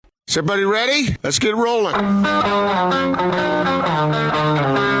Is everybody ready? Let's get rolling.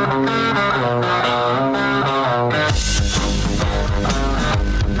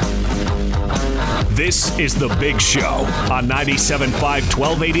 This is The Big Show on 97.5,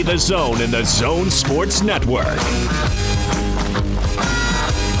 1280 The Zone and The Zone Sports Network.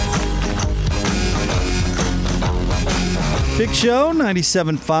 Big Show,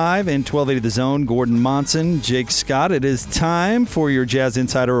 97.5 and 1280 The Zone. Gordon Monson, Jake Scott. It is time for your Jazz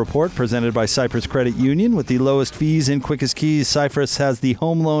Insider Report presented by Cyprus Credit Union. With the lowest fees and quickest keys, Cyprus has the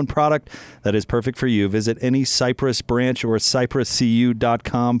home loan product that is perfect for you. Visit any Cyprus branch or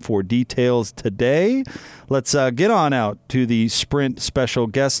cypruscu.com for details today. Let's get on out to the Sprint special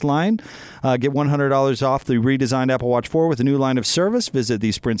guest line. Get $100 off the redesigned Apple Watch 4 with a new line of service. Visit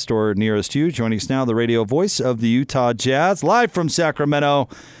the Sprint store nearest you. Joining us now, the radio voice of the Utah Jazz, live from Sacramento.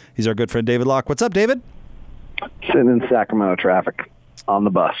 He's our good friend David Locke. What's up, David? Sitting in Sacramento traffic, on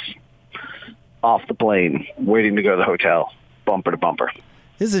the bus, off the plane, waiting to go to the hotel, bumper to bumper.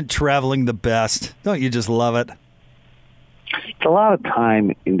 Isn't traveling the best? Don't you just love it? It's a lot of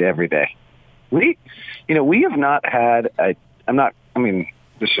time into every day. We have not had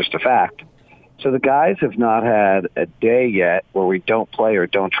it's just a fact. So the guys have not had a day yet where we don't play or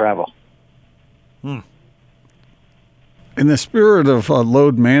don't travel. In the spirit of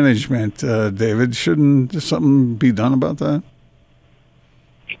load management, David, shouldn't something be done about that?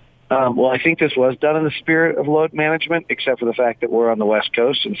 Well, I think this was done in the spirit of load management, except for the fact that we're on the West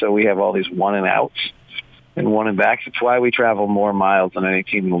Coast, and so we have all these one and outs and one and backs. It's why we travel more miles than any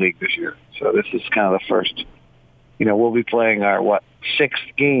team in the league this year. So this is kind of the first. We'll be playing our sixth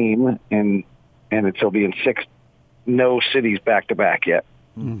game, and it'll be in no cities back to back yet.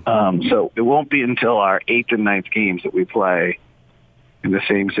 So it won't be until our 8th and 9th games that we play in the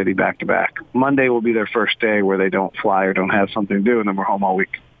same city back to back. Monday will be their first day where they don't fly or don't have something to do, and then we're home all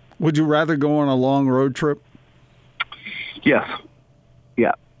week. Would you rather go on a long road trip? Yes.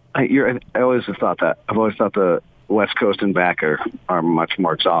 Yeah. I always have thought that. I've always thought the West Coast and back are much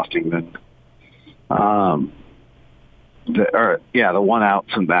more exhausting than the one outs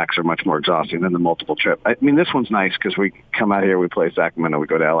and backs are much more exhausting than the multiple trip. I mean, this one's nice because we come out here, we play Sacramento, we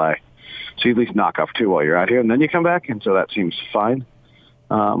go to LA. So you at least knock off 2 while you're out here, and then you come back, and so that seems fine.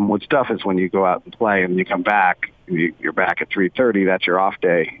 What's tough is when you go out and play and you come back, you're back at 3:30, that's your off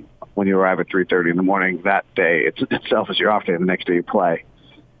day. When you arrive at 3:30 in the morning, that day itself is your off day, and the next day you play.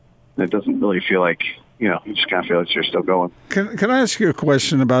 And it doesn't really feel like, you just kind of feel like you're still going. Can I ask you a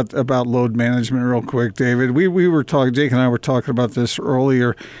question about load management real quick, David? We were talking, Jake and I were talking about this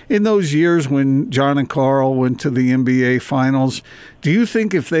earlier. In those years when John and Carl went to the NBA Finals, do you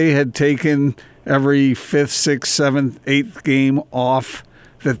think if they had taken every 5th, 6th, 7th, 8th game off,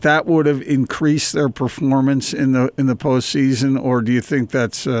 that would have increased their performance in the postseason, or do you think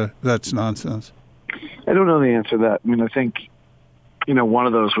that's nonsense? I don't know the answer to that. I mean, I think, one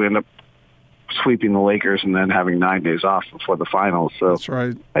of those we end up sweeping the Lakers and then having 9 days off before the finals. So that's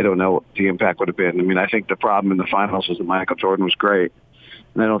right. I don't know what the impact would have been. I mean, I think the problem in the finals was that Michael Jordan was great,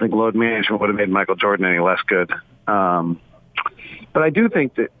 and I don't think load management would have made Michael Jordan any less good. But I do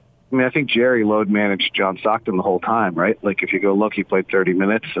think that, I think Jerry load managed John Stockton the whole time, right? Like if you go look, he played 30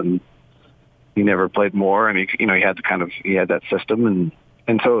 minutes and he never played more, and he had he had that system,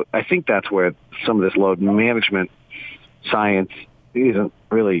 and so I think that's where some of this load management science isn't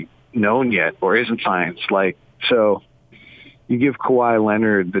really known yet, or isn't science. So you give Kawhi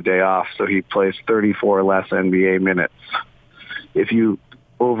Leonard the day off, so he plays 34 less NBA minutes. If you,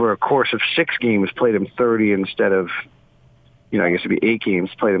 over a course of 6 games, played him 30 instead of, I guess it'd be 8 games,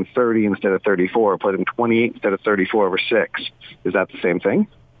 played him 30 instead of 34, played him 28 instead of 34 over 6, is that the same thing?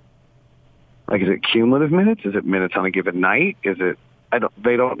 Is it cumulative minutes? Is it minutes on a given night? Is it?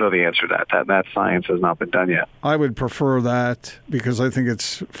 They don't know the answer to that. That science has not been done yet. I would prefer that because I think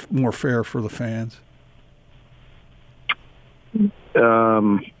it's more fair for the fans.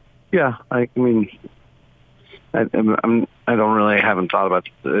 Yeah, I haven't thought about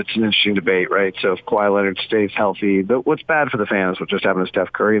it. It's an interesting debate, right? So if Kawhi Leonard stays healthy, what's bad for the fans was just having a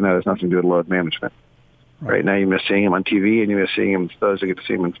Steph Curry, and that has nothing to do with load management. Right now you miss seeing him on TV, and you miss seeing him those who get to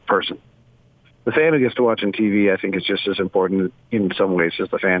see him in person. The fan who gets to watch on TV, I think, is just as important in some ways as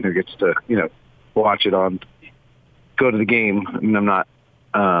the fan who gets to, watch it go to the game. I mean, I'm not,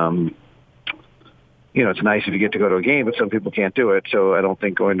 it's nice if you get to go to a game, but some people can't do it. So I don't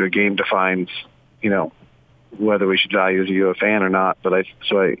think going to a game defines, whether we should value you a fan or not. But it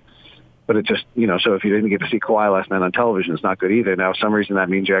just, so if you didn't get to see Kawhi last night on television, it's not good either. Now, for some reason that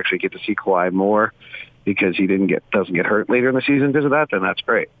means you actually get to see Kawhi more because he doesn't get hurt later in the season because of that, then that's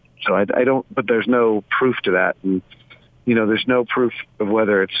great. So I don't, but there's no proof to that. And there's no proof of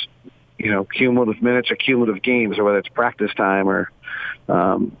whether it's, cumulative minutes or cumulative games or whether it's practice time or,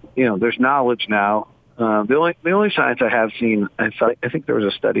 there's knowledge now. The only science I have seen, I think there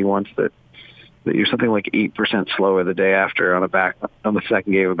was a study once that you're something like 8% slower the day after on the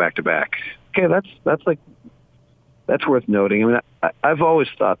second game of back-to-back. Okay, that's worth noting. I mean, I've always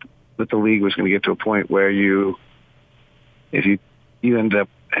thought that the league was going to get to a point where if you had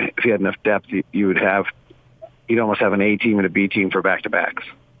enough depth, you'd almost have an A team and a B team for back-to-backs.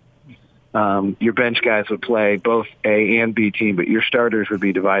 Your bench guys would play both A and B team, but your starters would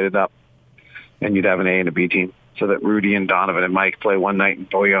be divided up, and you'd have an A and a B team, so that Rudy and Donovan and Mike play one night and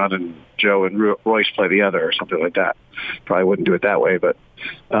Bojan and Joe and Royce play the other or something like that. Probably wouldn't do it that way, but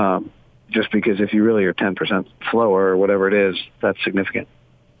just because if you really are 10% slower or whatever it is, that's significant.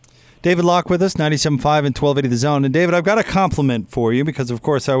 David Locke with us, 97.5 and 1280 The Zone. And David, I've got a compliment for you because, of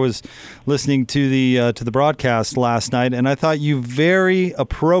course, I was listening to the broadcast last night, and I thought you very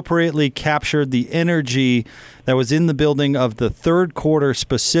appropriately captured the energy that was in the building of the third quarter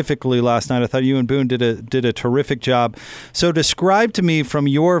specifically last night. I thought you and Boone did a terrific job. So describe to me from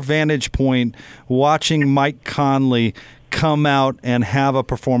your vantage point watching Mike Conley come out and have a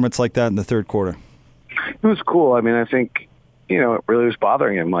performance like that in the third quarter. It was cool. I mean, I think it really was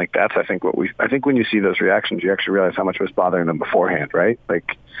bothering him. Like, that's, I think when you see those reactions, you actually realize how much was bothering them beforehand, right?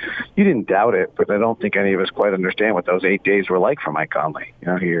 Like, you didn't doubt it, but I don't think any of us quite understand what those 8 days were like for Mike Conley.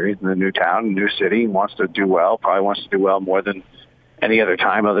 He's in a new town, new city, wants to do well, probably wants to do well more than any other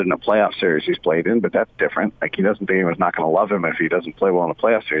time other than a playoff series he's played in, but that's different. Like, he doesn't think anyone's not going to love him if he doesn't play well in a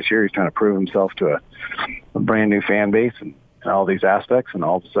playoff series. Here he's trying to prove himself to a brand new fan base and all these aspects, and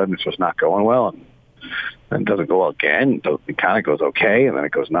all of a sudden it's just not going well, and then it doesn't go well again. It kind of goes okay, and then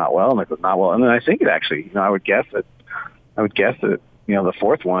it goes not well, and it goes not well. And then I think it actually, I would guess that, the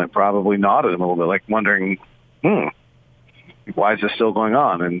fourth one, it probably nodded him a little bit, like wondering, why is this still going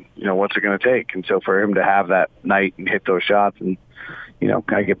on? And, what's it going to take? And so for him to have that night and hit those shots and,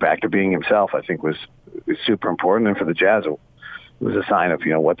 kind of get back to being himself, I think was super important. And for the Jazz, it was a sign of,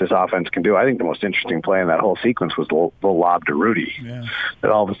 what this offense can do. I think the most interesting play in that whole sequence was the lob to Rudy. Yeah.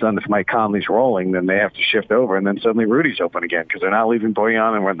 That all of a sudden, if Mike Conley's rolling, then they have to shift over, and then suddenly Rudy's open again because they're not leaving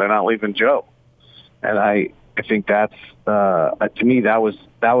Bojan and they're not leaving Joe. And I think that's, to me, that was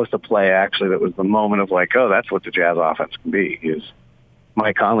the play, actually, that was the moment of like, oh, that's what the Jazz offense can be, is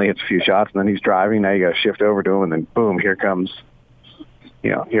Mike Conley hits a few shots, and then he's driving. Now you got to shift over to him, and then boom, here comes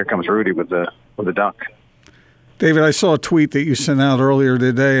Rudy with the dunk. David, I saw a tweet that you sent out earlier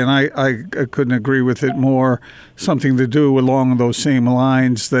today, and I couldn't agree with it more. Something to do along those same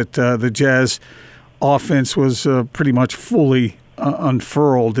lines, that the Jazz offense was pretty much fully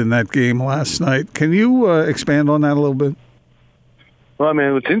unfurled in that game last night. Can you expand on that a little bit? Well, I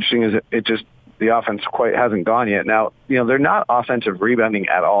mean, what's interesting is the offense quite hasn't gone yet. Now, they're not offensive rebounding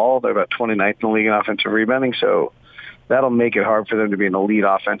at all. They're about 29th in the league in offensive rebounding, so that'll make it hard for them to be an elite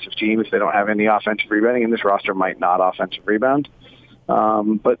offensive team if they don't have any offensive rebounding, and this roster might not offensive rebound.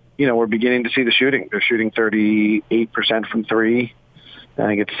 But, we're beginning to see the shooting. They're shooting 38% from three. I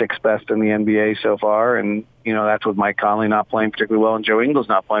think it's sixth best in the NBA so far, and, that's with Mike Conley not playing particularly well and Joe Ingles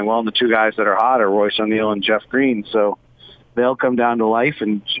not playing well, and the two guys that are hot are Royce O'Neal and Jeff Green. So they'll come down to life,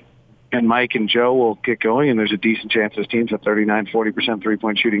 and Mike and Joe will get going, and there's a decent chance this team's a 39-40%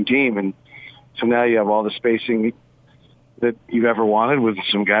 three-point shooting team. And so now you have all the spacing that you've ever wanted with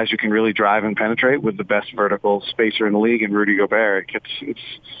some guys who can really drive and penetrate with the best vertical spacer in the league and Rudy Gobert.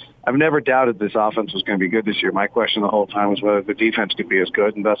 I've never doubted this offense was going to be good this year. My question the whole time was whether the defense could be as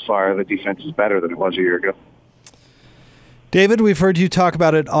good, and thus far the defense is better than it was a year ago. David, we've heard you talk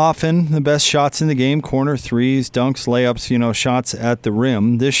about it often, the best shots in the game, corner threes, dunks, layups, shots at the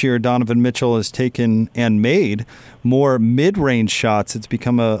rim. This year, Donovan Mitchell has taken and made more mid-range shots. It's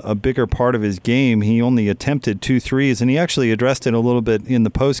become a bigger part of his game. He only attempted 2 threes, and he actually addressed it a little bit in the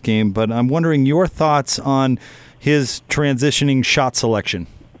postgame. But I'm wondering your thoughts on his transitioning shot selection.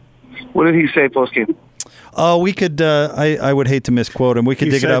 What did he say postgame? Oh, we could. I would hate to misquote him. We could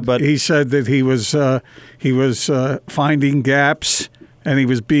dig it up, but he said that he was finding gaps and he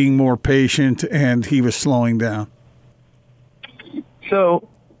was being more patient and he was slowing down. So,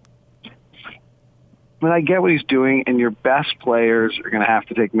 I get what he's doing, and your best players are going to have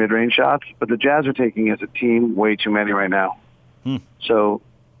to take mid-range shots, but the Jazz are taking as a team way too many right now. So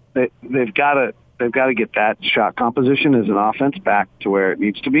they've got to get that shot composition as an offense back to where it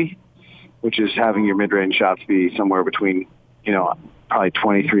needs to be, which is having your mid-range shots be somewhere between,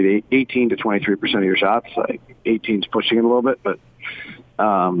 probably 18 to 23% of your shots. Like 18's pushing it a little bit, but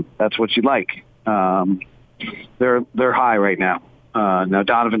that's what you'd like. They're high right now. Now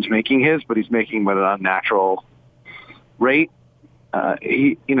Donovan's making his, but he's making with an unnatural rate.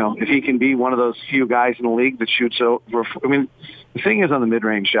 If he can be one of those few guys in the league that shoots over. I mean, the thing is on the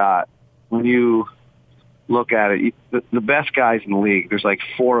mid-range shot, when you look at it, the best guys in the league, there's like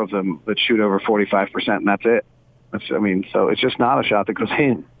 4 of them that shoot over 45%, and that's it. So it's just not a shot that goes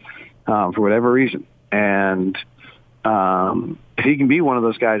in for whatever reason. And if he can be one of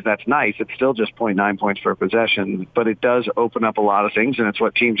those guys, that's nice. It's still just 0.9 points per possession, but it does open up a lot of things, and it's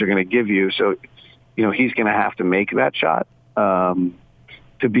what teams are going to give you. So, he's going to have to make that shot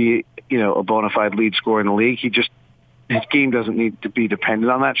to be, a bona fide lead scorer in the league. His game doesn't need to be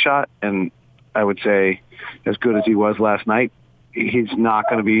dependent on that shot. And I would say, as good as he was last night, he's not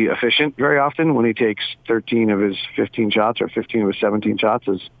going to be efficient very often when he takes 13 of his 15 shots or 15 of his 17 shots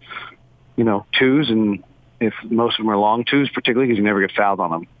as, twos. And if most of them are long twos, particularly because you never get fouled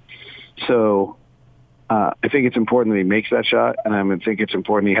on them. So I think it's important that he makes that shot. And I think it's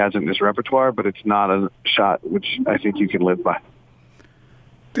important he has it in his repertoire, but it's not a shot which I think you can live by.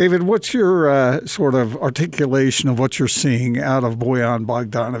 David, what's your sort of articulation of what you're seeing out of Bojan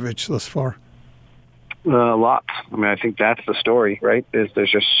Bogdanović thus far? Lots. I think that's the story, right? There's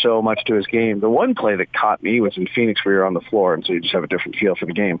just so much to his game. The one play that caught me was in Phoenix where you're on the floor, and so you just have a different feel for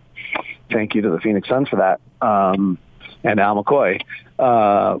the game. Thank you to the Phoenix Suns for that, and Al McCoy.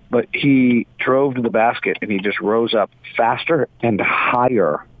 But he drove to the basket, and he just rose up faster and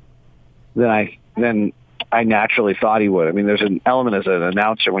higher than I naturally thought he would. There's an element as an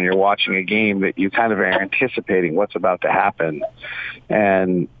announcer when you're watching a game that you kind of are anticipating what's about to happen.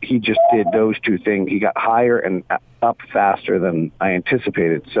 And he just did those two things. He got higher and up faster than I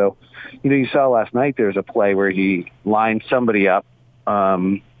anticipated. So, you saw last night there's a play where he lined somebody up.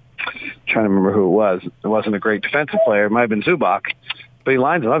 Trying to remember who it was. It wasn't a great defensive player. It might have been Zubac. But he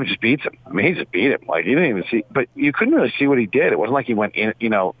lines him up and just beats him. He just beat him. Like, you didn't even see. But you couldn't really see what he did. It wasn't like he went in,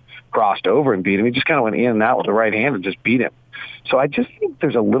 crossed over and beat him. He just kind of went in and out with the right hand and just beat him. So I just think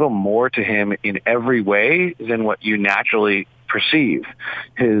there's a little more to him in every way than what you naturally perceive.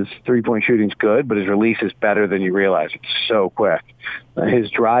 His three-point shooting's good, but his release is better than you realize. It's so quick.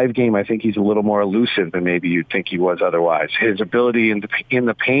 His drive game, I think he's a little more elusive than maybe you'd think he was otherwise. His ability in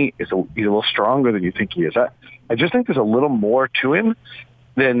the paint he's a little stronger than you think he is. I just think there's a little more to him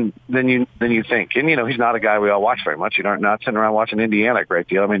than you think. And, he's not a guy we all watch very much. You're not sitting around watching Indiana a great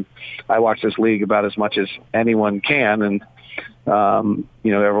deal. I watch this league about as much as anyone can. And,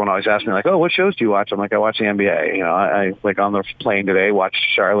 everyone always asks me, like, oh, what shows do you watch? I'm like, I watch the NBA. I like on the plane today, watch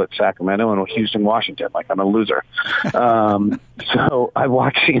Charlotte, Sacramento, and Houston, Washington. Like, I'm a loser. So I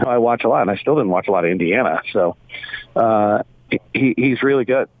watch a lot, and I still didn't watch a lot of Indiana. So he's really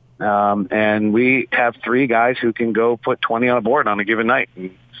good. And we have 3 guys who can go put 20 on a board on a given night.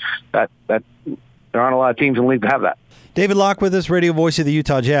 And that there aren't a lot of teams in the league that have that. David Locke with us, radio voice of the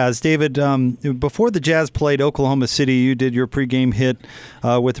Utah Jazz. David, before the Jazz played Oklahoma City, you did your pregame hit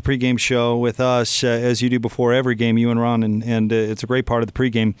with the pregame show with us, as you do before every game, you and Ron, and it's a great part of the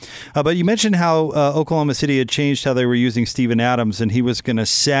pregame. But you mentioned how Oklahoma City had changed how they were using Steven Adams, and he was going to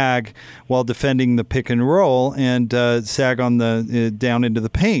sag while defending the pick and roll and sag on the down into the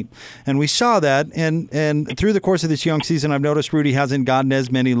paint. And we saw that, and through the course of this young season, I've noticed Rudy hasn't gotten as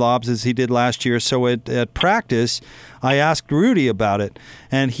many lobs as he did last year. So at practice, I asked Rudy about it,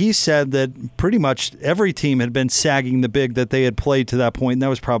 and he said that pretty much every team had been sagging the big that they had played to that point, and that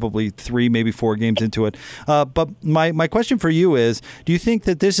was probably 3, maybe 4 games into it. But my question for you is, do you think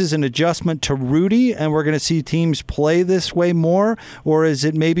that this is an adjustment to Rudy, and we're going to see teams play this way more, or is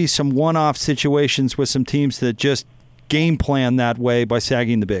it maybe some one-off situations with some teams that just game plan that way by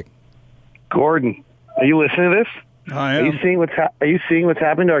sagging the big? Gordon, are you listening to this? I am. Are you seeing what's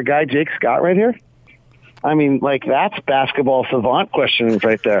happening to our guy Jake Scott right here? That's basketball savant questions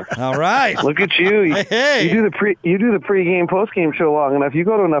right there. All right. Look at you. Hey. You do the pregame, postgame show long enough. You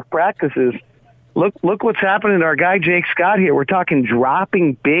go to enough practices. Look what's happening to our guy Jake Scott here. We're talking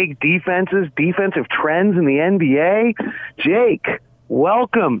dropping big defenses, defensive trends in the NBA. Jake,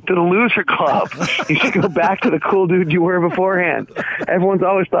 welcome to the loser club. You should go back to the cool dude you were beforehand. Everyone's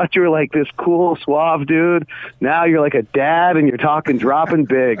always thought you were like this cool, suave dude. Now you're like a dad and you're talking dropping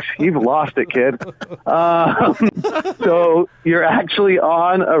bigs. You've lost it, kid. So you're actually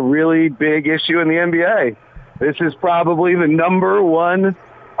on a really big issue in the NBA. This is probably the number one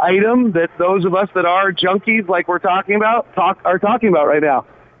item that those of us that are junkies like we're talking about are talking about right now.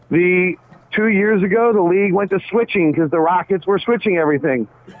 2 years ago, the league went to switching because the Rockets were switching everything.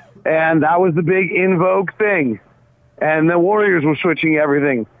 And that was the big in vogue thing. And the Warriors were switching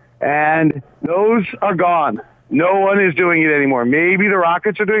everything. And those are gone. No one is doing it anymore. Maybe the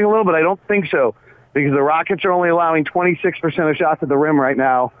Rockets are doing a little, but I don't think so. Because the Rockets are only allowing 26% of shots at the rim right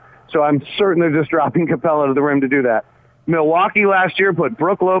now. So I'm certain they're just dropping Capella to the rim to do that. Milwaukee last year put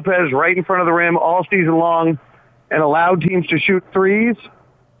Brook Lopez right in front of the rim all season long and allowed teams to shoot threes.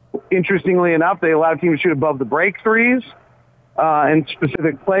 Interestingly enough, they allowed teams to shoot above the break threes and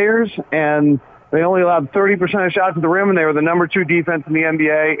specific players, and they only allowed 30% of shots at the rim, and they were the number 2 defense in the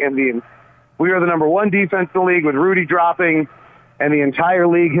NBA. And we are the number 1 defense in the league with Rudy dropping, and the entire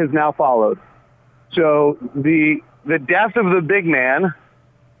league has now followed. So the death of the big man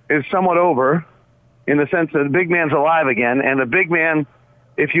is somewhat over in the sense that the big man's alive again, and the big man,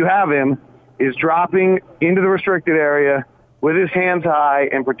 if you have him, is dropping into the restricted area with his hands high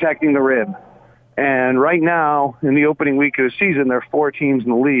and protecting the rim. And right now, in the opening week of the season, there are 4 teams in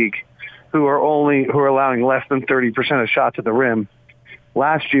the league who are allowing less than 30% of shots at the rim.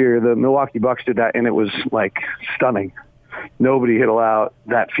 Last year, the Milwaukee Bucks did that, and it was like stunning. Nobody had allowed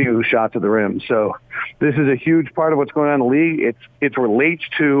that few shots at the rim. So this is a huge part of what's going on in the league. It relates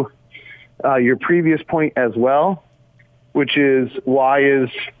to your previous point as well, which is why is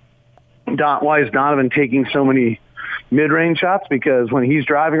Donovan taking so many mid-range shots? Because when he's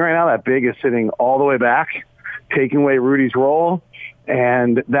driving right now, that big is sitting all the way back, taking away Rudy's role,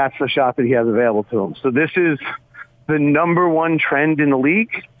 and that's the shot that he has available to him. So this is the number 1 trend in the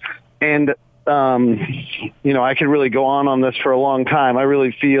league, and I could really go on this for a long time. I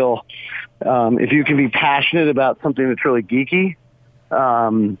really feel if you can be passionate about something that's really geeky,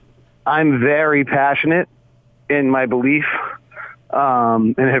 I'm very passionate in my belief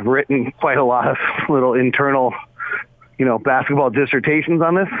and have written quite a lot of little internal basketball dissertations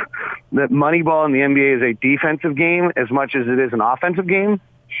on this, that Moneyball in the NBA is a defensive game as much as it is an offensive game.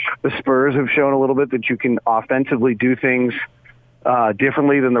 The Spurs have shown a little bit that you can offensively do things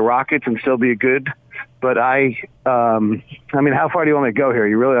differently than the Rockets and still be good. But how far do you want me to go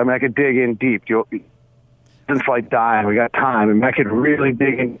here? I could dig in deep. Since like dying, we got time, and I could really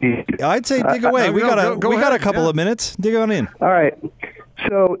dig in deep. I'd say dig away. We got a couple of minutes. Dig on in. All right.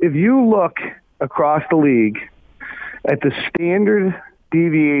 So if you look across the league at the standard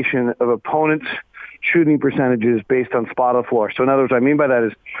deviation of opponents' shooting percentages based on spot on the floor. So in other words, what I mean by that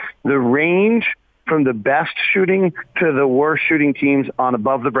is the range from the best shooting to the worst shooting teams on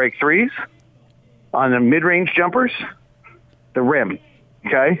above the break threes, on the mid-range jumpers, the rim,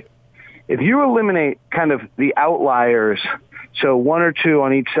 okay? If you eliminate kind of the outliers, so 1 or 2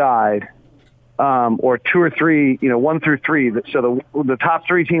 on each side, or 2 or 3, 1 through 3, so the top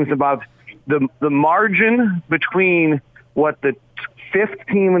 3 teams above, the margin between what the 5th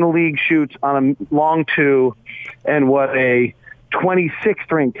team in the league shoots on a long 2 and what a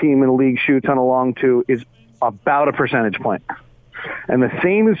 26th ranked team in the league shoots on a long 2 is about a percentage point. And the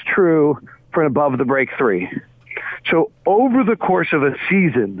same is true for an above the break 3. So over the course of a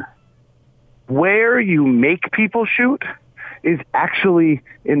season, where you make people shoot is actually,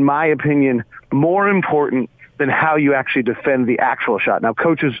 in my opinion, more important than how you actually defend the actual shot. Now,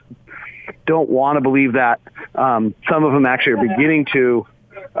 coaches don't want to believe that. Some of them actually are beginning to.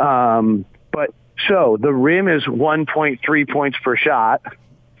 So the rim is 1.3 points per shot.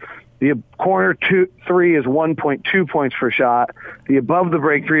 The corner 3 is 1.2 points per shot. The above the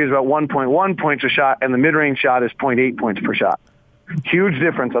break 3 is about 1.1 points a shot, and the mid-range shot is 0.8 points per shot. Huge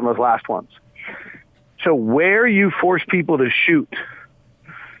difference on those last ones. So where you force people to shoot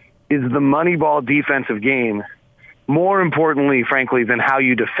is the Moneyball defensive game, more importantly, frankly, than how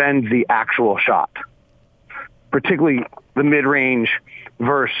you defend the actual shot, particularly the mid-range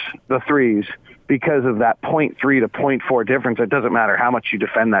versus the threes, because of that 0.3 to 0.4 difference. It doesn't matter how much you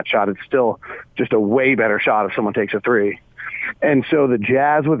defend that shot. It's still just a way better shot if someone takes a 3. And so the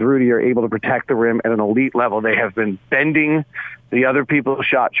Jazz with Rudy are able to protect the rim at an elite level. They have been bending the other people's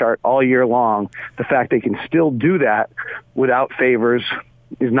shot chart all year long. The fact they can still do that without Favors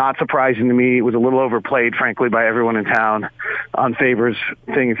is not surprising to me. It was a little overplayed, frankly, by everyone in town on Favors'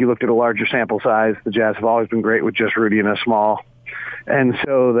 thing. If you looked at a larger sample size, the Jazz have always been great with just Rudy in a small. And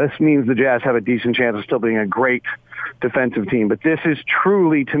so this means the Jazz have a decent chance of still being a great defensive team. But this is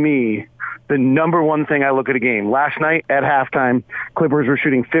truly, to me, the number one thing I look at a game. Last night at halftime, Clippers were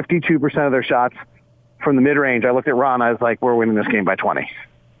shooting 52% of their shots from the mid-range. I looked at Ron. I was like, we're winning this game by 20.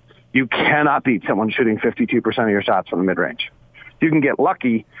 You cannot beat someone shooting 52% of your shots from the mid-range. You can get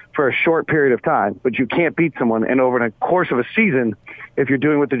lucky for a short period of time, but you can't beat someone. And over the course of a season, if you're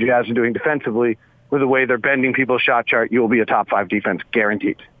doing what the Jazz are doing defensively, with the way they're bending people's shot chart, you will be a top 5 defense,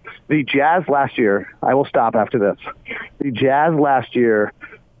 guaranteed. The Jazz last year, I will stop after this. The Jazz last year,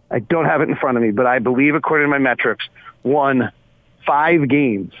 I don't have it in front of me, but I believe, according to my metrics, won 5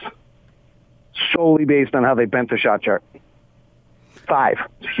 games solely based on how they bent the shot chart. 5.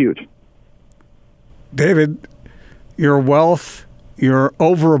 It's huge. David, your wealth, your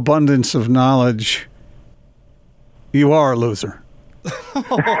overabundance of knowledge You are a loser.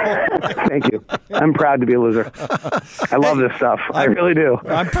 Thank you. I'm proud to be a loser. I love this stuff. I really do.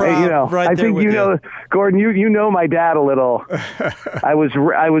 I'm proud. Hey, Right I there think with you. know, Gordon. You know my dad a little. I was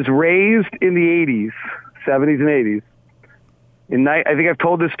raised in the '80s, '70s and '80s. I think I've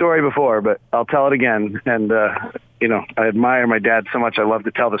told this story before, but I'll tell it again. And I admire my dad so much. I love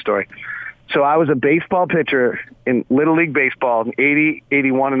to tell the story. So I was a baseball pitcher in Little League Baseball in '80,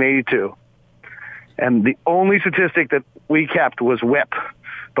 '81, and '82. And the only statistic that we kept was WHIP.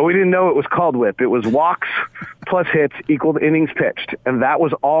 But we didn't know it was called WHIP. It was walks plus hits equaled innings pitched. And that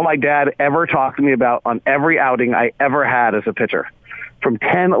was all my dad ever talked to me about on every outing I ever had as a pitcher. From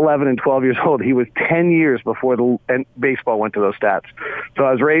 10, 11, and 12 years old, he was 10 years before baseball went to those stats. So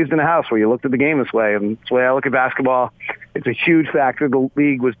I was raised in a house where you looked at the game this way, and it's the way I look at basketball. It's a huge factor. The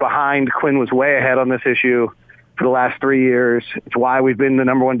league was behind. Quinn was way ahead on this issue for the last 3 years. It's why we've been the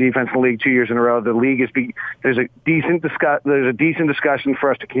number one defense in the league 2 years in a row. The league there's a decent discussion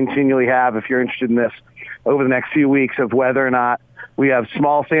for us to continually have, if you're interested in this, over the next few weeks, of whether or not we have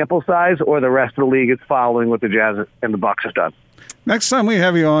small sample size or the rest of the league is following what the Jazz and the Bucks have done. Next time we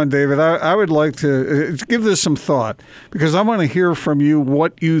have you on, David, I would like to give this some thought, because I want to hear from you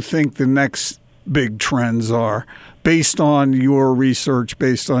what you think the next big trends are based on your research,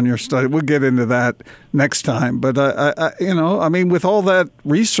 based on your study. We'll get into that next time. But, with all that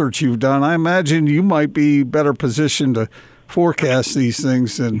research you've done, I imagine you might be better positioned to forecast these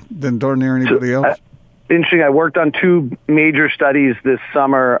things than darn near anybody else. Interesting. I worked on 2 major studies this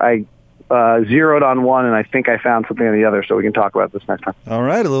summer. I zeroed on one, and I think I found something on the other, so we can talk about this next time. All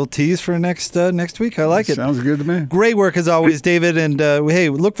right, a little tease for next week. I like it. Sounds good to me. Great work as always, David, and hey,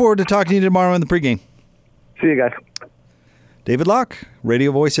 look forward to talking to you tomorrow in the pregame. See you guys. David Locke,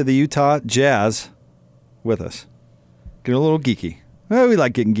 radio voice of the Utah Jazz, with us. Get a little geeky. Well, we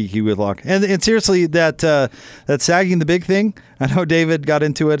like getting geeky with Locke. And seriously, that sagging the big thing, I know David got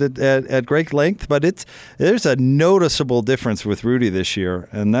into it at great length, but there's a noticeable difference with Rudy this year,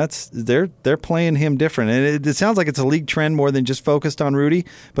 and they're playing him different. And it sounds like it's a league trend more than just focused on Rudy,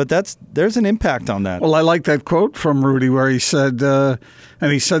 but there's an impact on that. Well, I like that quote from Rudy where he said,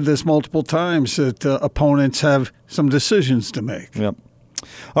 and he said this multiple times, that opponents have some decisions to make. Yep.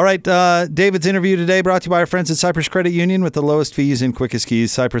 All right, David's interview today brought to you by our friends at Cyprus Credit Union with the lowest fees and quickest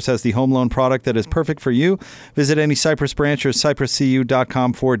keys. Cyprus has the home loan product that is perfect for you. Visit any Cyprus branch or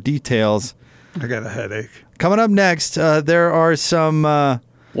cypruscu.com for details. I got a headache. Coming up next, there are some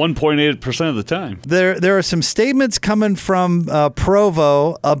 1.8% of the time. There are some statements coming from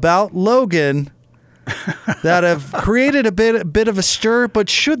Provo about Logan that have created a bit of a stir,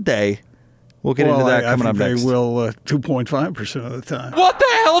 but should they? We'll get into that coming up next. They will 2.5% of the time. What the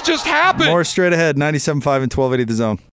hell just happened? More straight ahead, 97.5 and 1280 The Zone.